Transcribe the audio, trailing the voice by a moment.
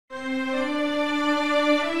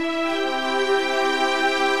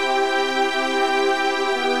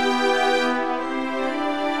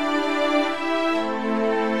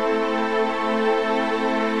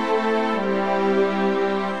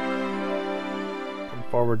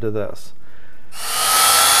forward to this.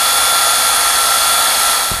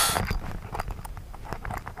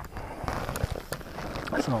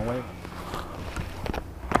 So wait.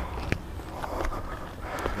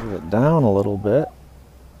 Move it down a little bit.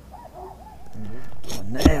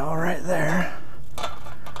 Nail right there.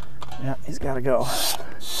 Yeah, he's got to go.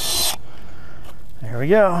 There we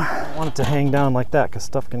go. I want it to hang down like that because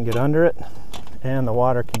stuff can get under it and the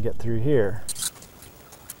water can get through here.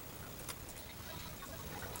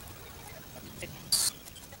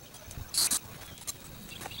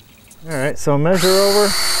 All right, so measure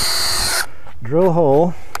over, drill a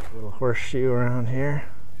hole, little horseshoe around here.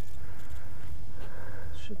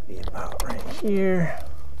 Should be about right here.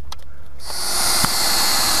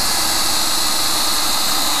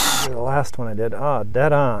 The last one I did,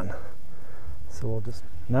 dead on. So we'll just,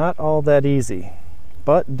 not all that easy,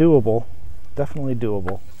 but doable, definitely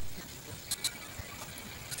doable.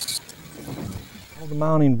 All the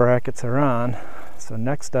mounting brackets are on, so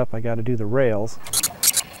next up I got to do the rails.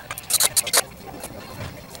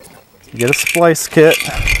 You get a splice kit,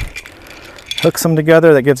 hooks them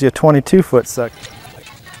together, that gives you a 22-foot section.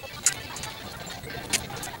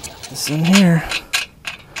 This in here,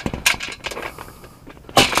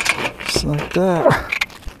 just like that.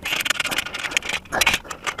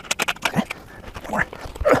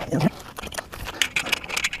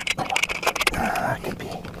 That could be,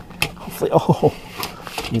 hopefully, oh,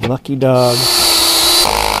 you lucky dog.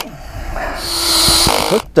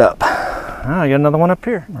 Hooked up. I got another one up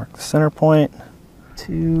here. Mark the center point,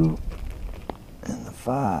 2 and the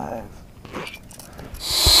 5.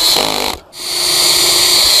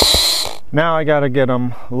 Now I got to get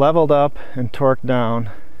them leveled up and torqued down,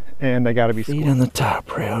 and they got to be feet on the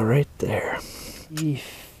top rail right there. 3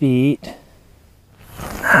 feet.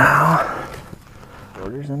 Now,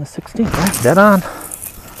 quarters and a 16. That's dead on.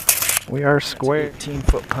 We are square. 18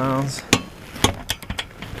 foot-pounds.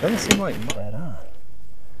 Doesn't seem like dead on.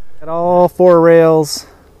 Got all 4 rails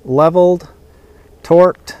leveled,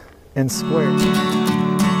 torqued, and squared.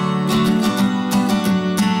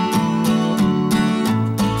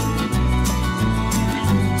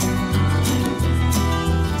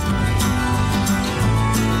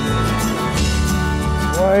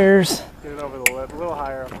 Wires. Get it over the lip, a little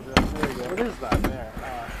higher. There you go. What is that there?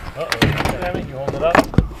 Uh-oh. Damn it, you hold it up.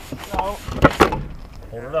 No.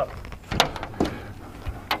 Hold it up.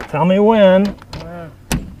 Tell me when. Is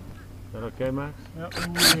that okay, Max? Yep.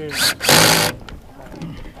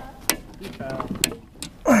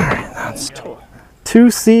 Alright, that's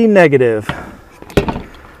 2C negative.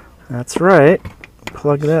 That's right.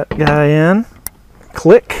 Plug that guy in.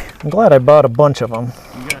 Click. I'm glad I bought a bunch of them.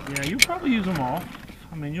 Yeah, you probably use them all.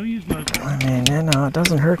 I mean, you'll use most of them. I mean, you know, it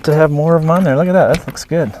doesn't hurt to have more of them on there. Look at that. That looks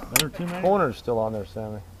good. Corner's still on there,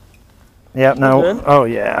 Sammy. Yep, no. Oh,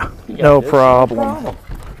 yeah. No problem.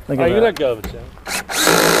 Look at you that. let go of it, Sammy.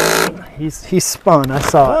 He's spun. I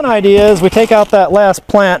saw it. One idea is we take out that last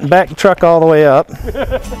plant and back the truck all the way up.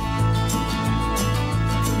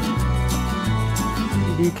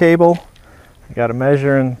 CD cable. I got a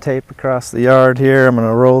measuring tape across the yard here. I'm going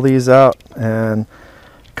to roll these out and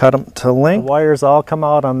cut them to length. The wires all come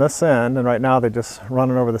out on this end, and right now they're just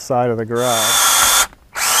running over the side of the garage.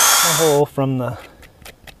 A hole from the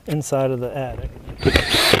inside of the attic.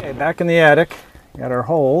 Okay, back in the attic, got our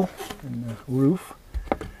hole in the roof.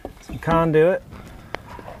 Some conduit.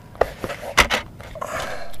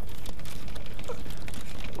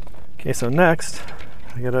 Okay, so next,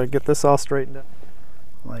 I gotta get this all straightened up.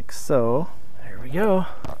 Like so. There we go.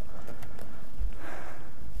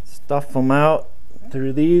 Stuff them out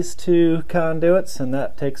through these 2 conduits, and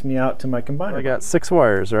that takes me out to my combiner. I got 6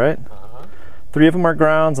 wires, right? 3 of them are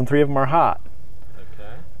grounds and 3 of them are hot.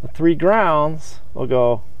 Okay. The 3 grounds will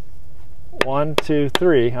go 1, 2,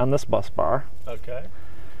 3 on this bus bar. Okay.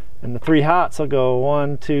 And the 3 hots will go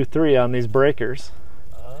 1, 2, 3 on these breakers.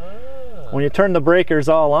 When you turn the breakers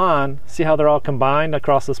all on, see how they're all combined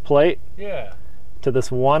across this plate? Yeah. To this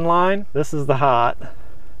one line. This is the hot.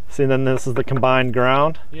 See, then this is the combined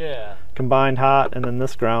ground. Yeah. Combined hot, and then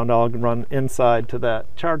this ground all run inside to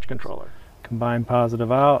that charge controller. Combined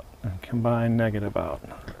positive out and combined negative out.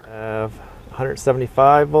 I have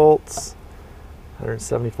 175 volts,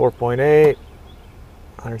 174.8,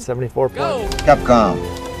 174.8.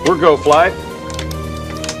 Capcom. We're go flight.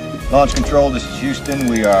 Launch control, this is Houston.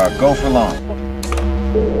 We are go for launch.